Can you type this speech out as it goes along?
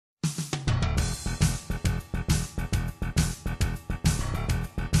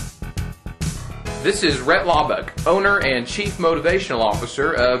This is Rhett Laubach, owner and chief motivational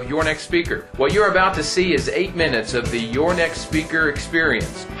officer of YourNextSpeaker. What you're about to see is 8 minutes of the YourNextSpeaker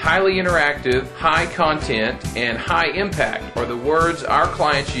experience. Highly interactive, high content, and high impact are the words our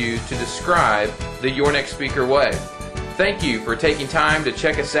clients use to describe the YourNextSpeaker way. Thank you for taking time to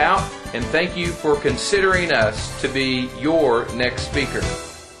check us out, and thank you for considering us to be your next speaker.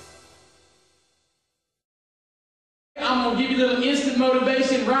 I'm going to give you a little instant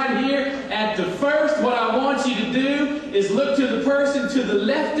motivation right here. At the first, what I want you to do is look to the person to the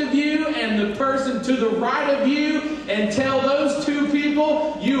left of you and the person to the right of you and tell those two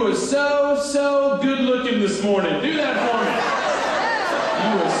people, you are so good looking this morning. Do that for me.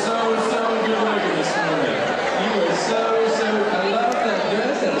 You are so good looking this morning. You are so, I love that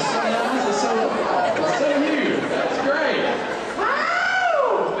dress. That is so nice. It's so new. That's great.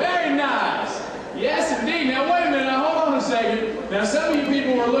 Wow! Very nice. Yes, indeed. Now, wait a minute. Second. Now, some of you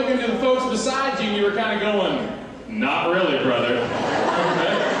people were looking to the folks beside you and you were kind of going, not really, brother.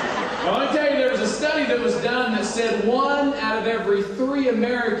 Okay? Well, let me tell you, there was a study that was done that said 1 out of every 3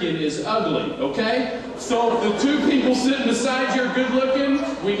 American is ugly, okay? So if the 2 people sitting beside you are good looking,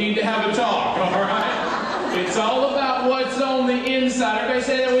 we need to have a talk, all right? It's all about what's on the inside. Everybody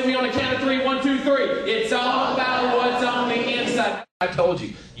say that with me on the count of 3. 1, 2, 3. It's all about what's on the inside. I told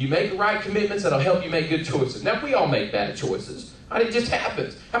you, you make the right commitments that'll help you make good choices. Now, we all make bad choices. Right? It just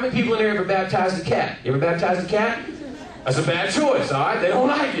happens. How many people in there ever baptized a cat? You ever baptized a cat? That's a bad choice, all right? They don't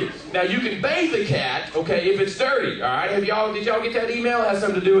like it. Now, you can bathe the cat, okay, if it's dirty, all right? Did y'all get that email? It has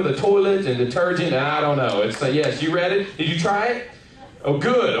something to do with the toilet and detergent. I don't know. It's yes, you read it? Did you try it? Oh,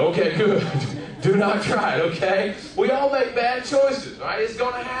 good. Okay, good. Do not try it, okay? We all make bad choices, all right? It's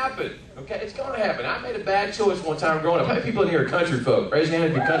going to happen, okay? It's going to happen. I made a bad choice one time growing up. How many people in here are country folk? Raise your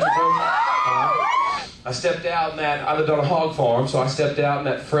hand if you're country folk. I stepped out in that, I lived on a hog farm, so I stepped out in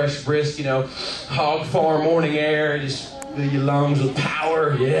that fresh, brisk, hog farm morning air, just fill your lungs with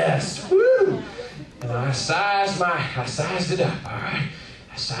power, yes, woo! And I sized it up, all right?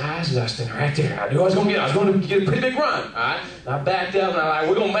 I sized it, I was standing right there. I knew I was going to get a pretty big run, all right? And I backed up and I was like,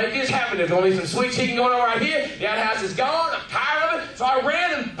 we're going to make this happen. There's going to be some sweet chicken going on right here. The outhouse is gone. I'm tired of it. So I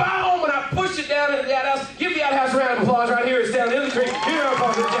ran and boom, and I pushed it down into the outhouse. Give the outhouse a round of applause right here. It's down in the creek. Here,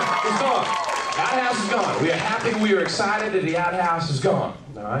 it's gone. The outhouse is gone. We are happy. We are excited that the outhouse is gone.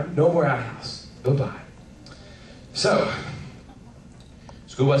 All right? No more outhouse. Goodbye. So,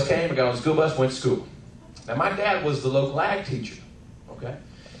 school bus came. I got on the school bus, went to school. Now, my dad was the local ag teacher. Okay?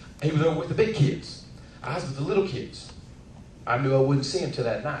 He was over with the big kids. I was with the little kids. I knew I wouldn't see him till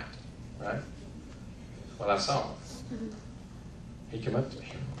that night, right? Well, I saw him. He came up to me.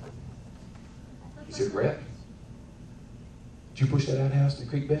 He said, Rhett, did you push that outhouse in the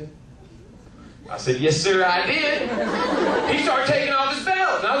creek bed? I said, yes, sir, I did. He started taking off his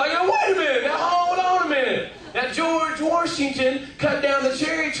belt. And I was like, now, wait a minute. Now, hold on a minute. Now, George Washington cut down the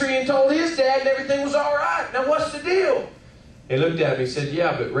cherry tree and told his dad that everything was all right. Now, what's the deal? He looked at me and said,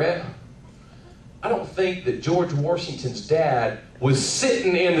 yeah, but Rhett, I don't think that George Washington's dad was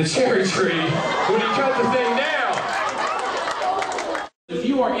sitting in the cherry tree when he cut the thing down. If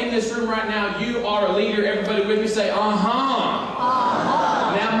you are in this room right now, you are a leader. Everybody with me say, Now,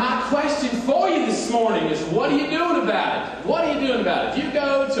 my question for you this morning is, what are you doing about it? What are you doing about it? If you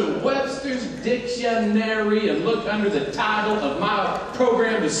go to Webster's Dictionary and look under the title of my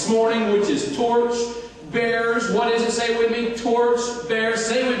program this morning, which is Torch Bearers, what does it say with me? Torch bearers.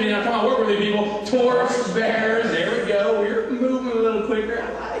 Say with me now. Come on, work with me, people. Torch bearers. There we go. We're moving a little quicker.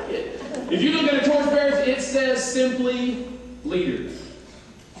 I like it. If you look at a torch bearers, it says simply leader.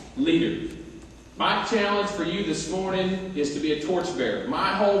 Leader. My challenge for you this morning is to be a torch bearer.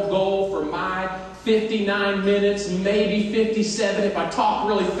 My whole goal for my 59 minutes, maybe 57 if I talk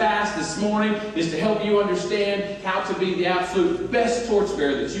really fast this morning, is to help you understand how to be the absolute best torch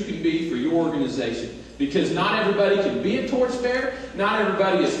bearer that you can be for your organization. Because not everybody can be a torch bearer, not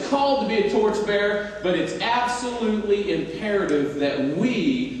everybody is called to be a torch bearer, but it's absolutely imperative that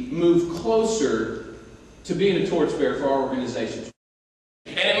we move closer to being a torch bearer for our organization.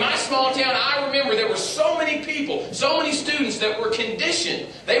 And in my small town, I remember there were so many people, so many students that were conditioned.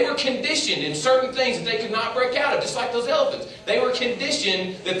 They were conditioned in certain things that they could not break out of, just like those elephants. They were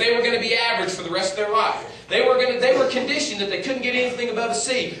conditioned that they were going to be average for the rest of their life. They were conditioned that they couldn't get anything above a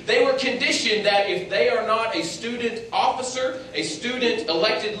C. They were conditioned that if they are not a student officer, a student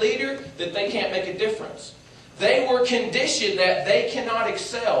elected leader, that they can't make a difference. They were conditioned that they cannot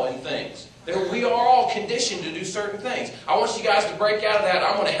excel in things. We are all conditioned to do certain things. I want you guys to break out of that.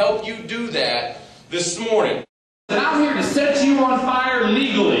 I'm going to help you do that this morning. And I'm here to set you on fire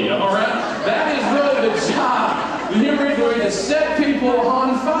legally, all right? That is really the job. We're here to set people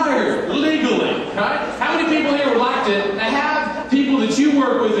on fire legally.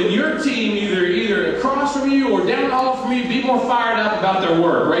 or down the hall from you be more fired up about their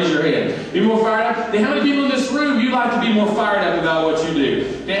work? Raise your hand. Be more fired up. Then how many people in this room you'd like to be more fired up about what you do?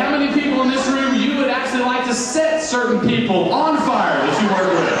 Then how many people in this room you would actually like to set certain people on fire that you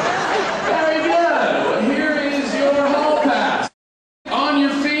work with? Very good. Well, here is your hall pass. On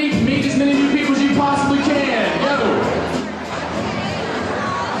your feet, meet as many new people as you possibly can. Go.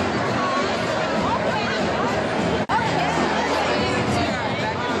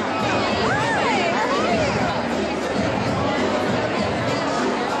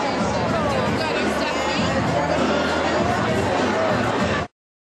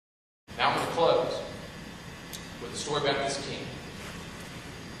 About this king.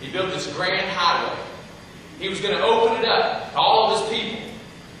 He built this grand highway. He was going to open it up to all of his people.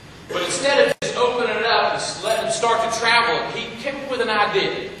 But instead of just opening it up and letting them start to travel, he came up with an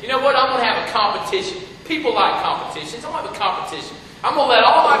idea. You know what? I'm going to have a competition. People like competitions. I'm going to have a competition. I'm going to let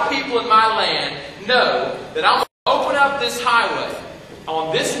all my people in my land know that I'm going to open up this highway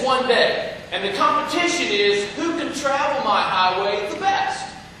on this one day. And the competition is who can travel my highway the best.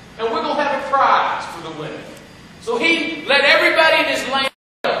 And we're going to have a prize for the winner. So he let everybody in his land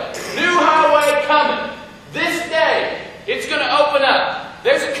know, new highway coming. This day, it's going to open up.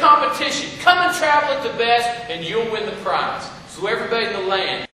 There's a competition. Come and travel it the best, and you'll win the prize. So everybody in the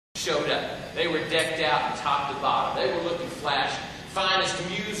land showed up. They were decked out from top to bottom. They were looking flashy. Finest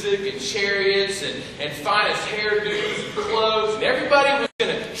music and chariots and finest hairdos and clothes. And everybody was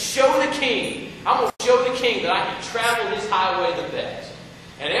going to show the king. I'm going to show the king that I can travel his highway the best.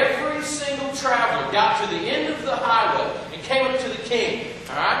 And every single traveler got to the end of the highway and came up to the king.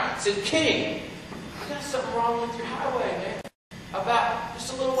 All right? Said, King, I got something wrong with your highway, man. About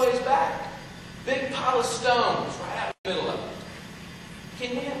just a little ways back. Big pile of stones right out in the middle of it.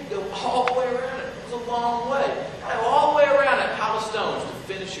 King, you have to go all the way around it. It was a long way. You got to go all the way around that pile of stones to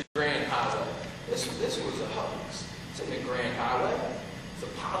finish your grand highway. This was a hoax. It's in a grand highway. It's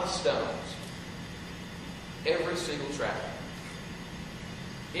a pile of stones. Every single traveler.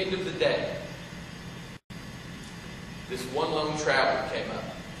 End of the day, this one lone traveler came up,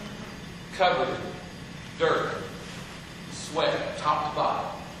 covered in dirt, sweat, top to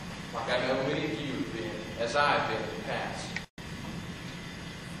bottom, like I know many of you have been, as I have been in the past.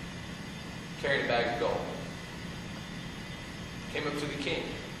 Carried a bag of gold. Came up to the king.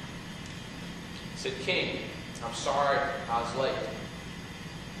 Said, King, I'm sorry I was late.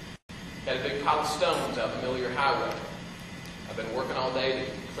 Had a big pile of stones out in the middle of your highway. I've been working all day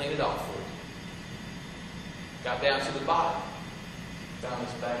to clean it off for you. Got down to the bottom. Found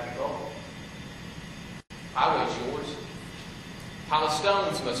this bag of gold. Highway's yours. Pile of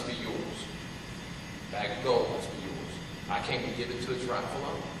stones must be yours. Bag of gold must be yours. I came to give it to its rightful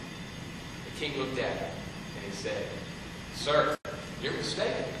owner. The king looked at him and he said, Sir, you're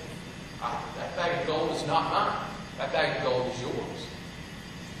mistaken. That bag of gold is not mine. That bag of gold is yours.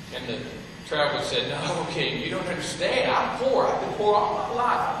 And the traveler said, No, king, you don't understand. I'm poor. I've been poor all my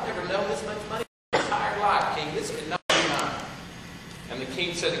life. I've never known this much money in my entire life, king. This cannot be mine. And the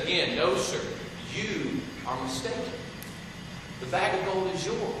king said again, No, sir, you are mistaken. The bag of gold is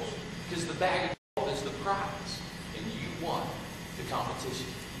yours because the bag of gold is the prize, and you won the competition.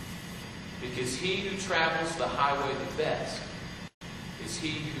 Because he who travels the highway the best is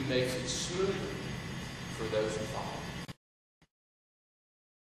he who makes it smoother for those who follow.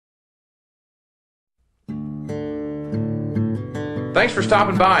 Thanks for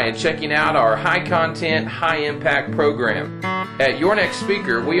stopping by and checking out our high-content, high-impact program. At Your Next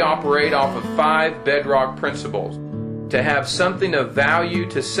Speaker, we operate off of 5 bedrock principles. To have something of value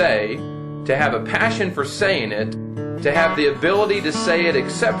to say, to have a passion for saying it, to have the ability to say it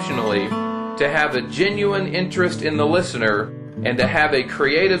exceptionally, to have a genuine interest in the listener, and to have a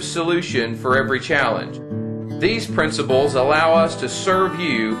creative solution for every challenge. These principles allow us to serve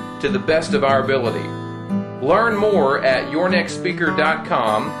you to the best of our ability. Learn more at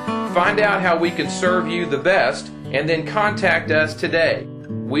YourNextSpeaker.com, find out how we can serve you the best, and then contact us today.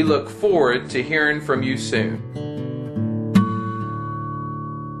 We look forward to hearing from you soon.